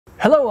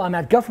Hello, I'm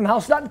at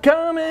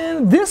GutFromHouse.com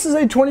and this is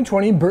a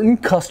 2020 Burton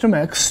Custom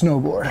X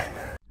snowboard.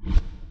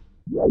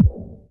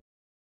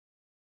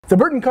 The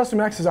Burton Custom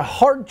X is a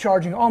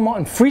hard-charging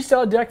all-mountain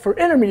freestyle deck for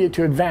intermediate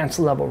to advanced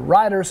level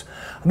riders.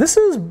 This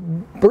is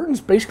Burton's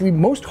basically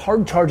most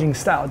hard-charging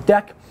style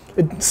deck.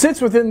 It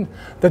sits within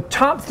the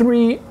top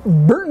 3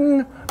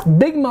 Burton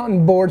big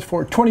mountain boards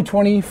for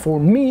 2020 for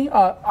me.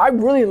 I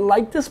really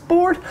like this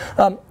board.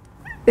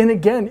 And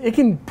again, it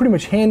can pretty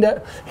much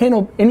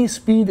handle any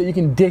speed that you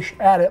can dish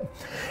at it.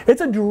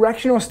 It's a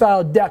directional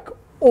style deck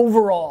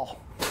overall.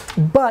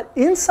 But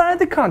inside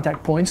the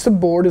contact points, the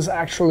board is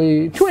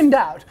actually twinned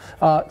out.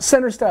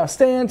 Center style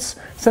stance,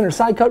 center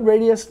side cut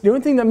radius. The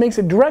only thing that makes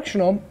it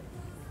directional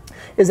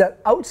is that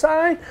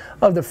outside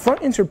of the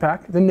front insert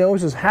pack, the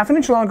nose is ½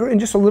 inch longer and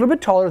just a little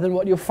bit taller than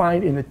what you'll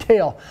find in the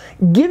tail,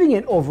 giving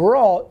it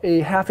overall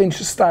a ½ inch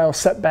style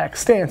setback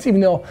stance,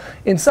 even though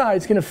inside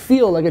it's going to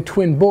feel like a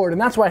twin board,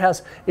 and that's why it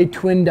has a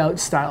twinned out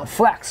style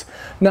flex.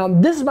 Now,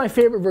 this is my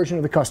favorite version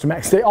of the Custom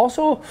X. They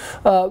also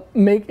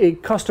make a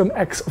Custom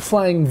X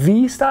Flying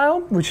V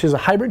style, which is a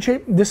hybrid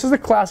shape. This is the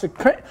classic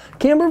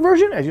camber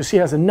version. As you see,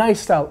 it has a nice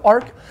style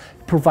arc,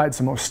 provides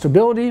the most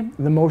stability,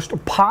 the most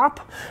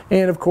pop,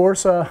 and of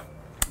course,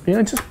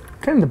 it's just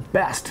kind of the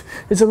best.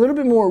 It's a little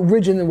bit more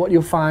rigid than what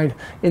you'll find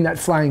in that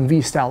Flying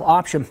V style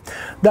option.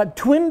 That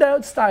twinned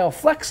out style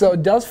flex though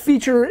does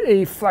feature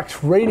a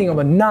flex rating of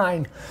a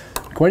 9.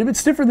 Quite a bit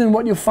stiffer than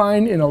what you'll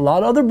find in a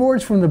lot of other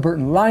boards from the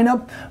Burton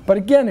lineup. But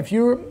again, if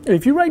you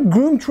ride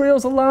groom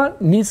trails a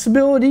lot, need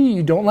stability,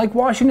 you don't like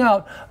washing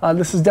out,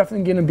 this is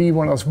definitely going to be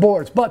one of those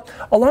boards. But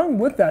along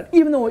with that,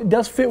 even though it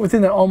does fit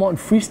within that all-mountain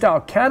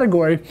freestyle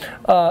category,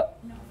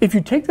 if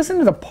you take this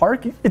into the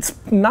park, it's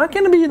not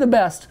going to be the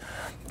best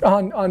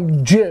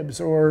on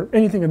jibs or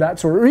anything of that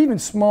sort, or even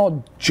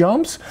small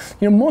jumps.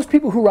 You know, most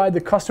people who ride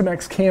the Custom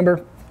X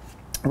camber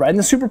ride in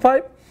the super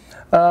pipe,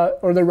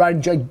 or they're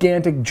riding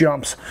gigantic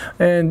jumps,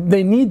 and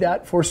they need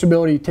that for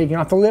stability, taking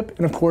off the lip,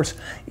 and of course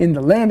in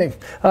the landing.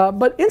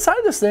 But inside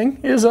this thing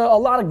is a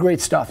lot of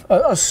great stuff.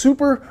 A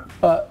super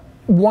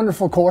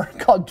wonderful core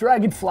called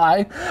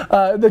Dragonfly.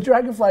 The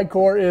Dragonfly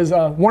core is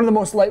one of the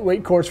most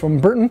lightweight cores from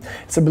Burton.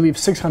 It's, I believe,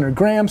 600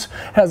 grams.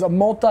 Has a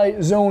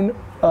multi-zone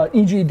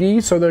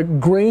EGD, so the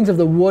grains of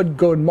the wood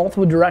go in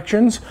multiple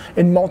directions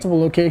in multiple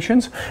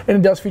locations, and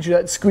it does feature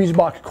that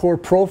Squeezebox core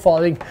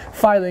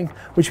profiling,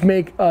 which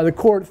make the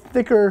core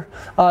thicker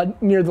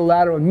near the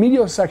lateral and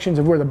medial sections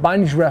of where the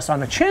bindings rest on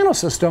the channel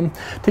system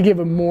to give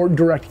a more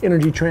direct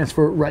energy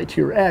transfer right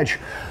to your edge.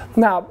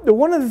 Now,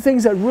 one of the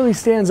things that really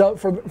stands out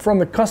from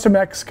the Custom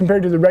X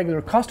compared to the regular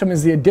Custom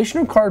is the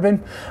additional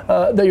carbon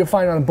that you'll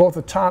find on both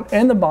the top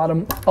and the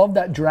bottom of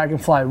that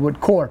Dragonfly wood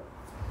core.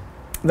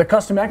 The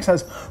Custom X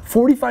has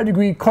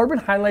 45-degree carbon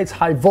highlights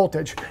high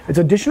voltage. It's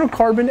additional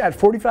carbon at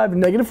 45 and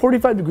negative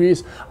 45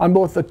 degrees on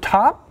both the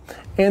top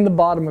and the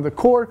bottom of the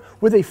core,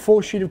 with a full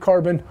sheet of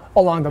carbon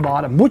along the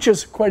bottom, which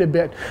is quite a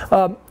bit.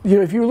 You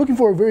know, if you're looking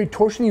for a very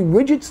torsionally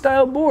rigid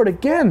style board,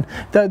 again,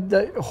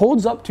 that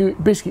holds up to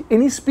basically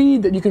any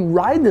speed that you can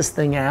ride this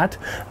thing at,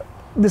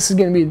 this is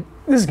going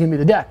to be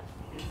the deck.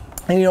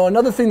 And you know,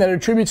 another thing that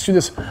attributes to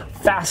this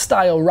fast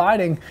style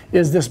riding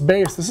is this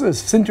base. This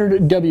is a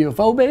sintered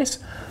WFO base.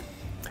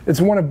 It's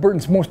one of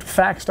Burton's most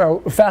fast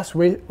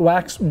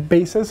wax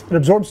bases. It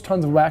absorbs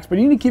tons of wax, but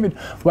you need to keep it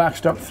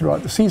waxed up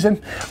throughout the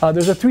season.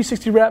 There's a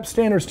 360 wrap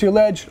standard steel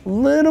edge, a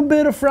little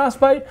bit of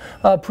frostbite,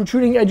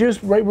 protruding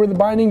edges right where the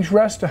bindings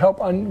rest to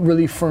help on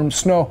really firm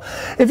snow.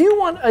 If you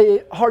want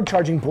a hard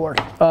charging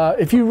board,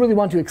 if you really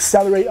want to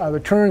accelerate out of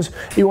the turns,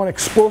 you want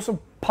explosive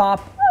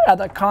pop at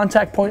that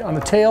contact point on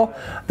the tail,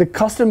 the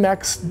Custom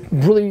X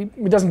really,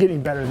 it doesn't get any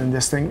better than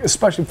this thing,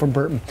 especially from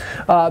Burton.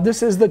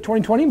 This is the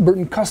 2020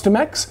 Burton Custom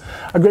X,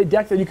 a great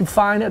deck that you can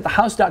find at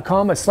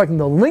thehouse.com by selecting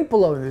the link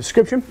below in the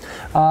description.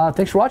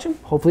 Thanks for watching.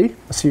 Hopefully,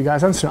 I'll see you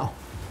guys on snow.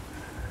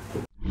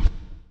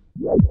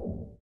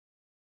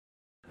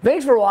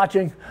 Thanks for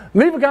watching.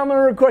 Leave a comment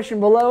or a question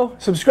below,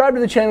 subscribe to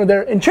the channel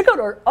there, and check out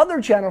our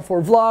other channel for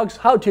vlogs,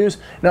 how-tos,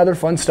 and other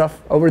fun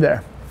stuff over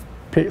there.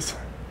 Peace.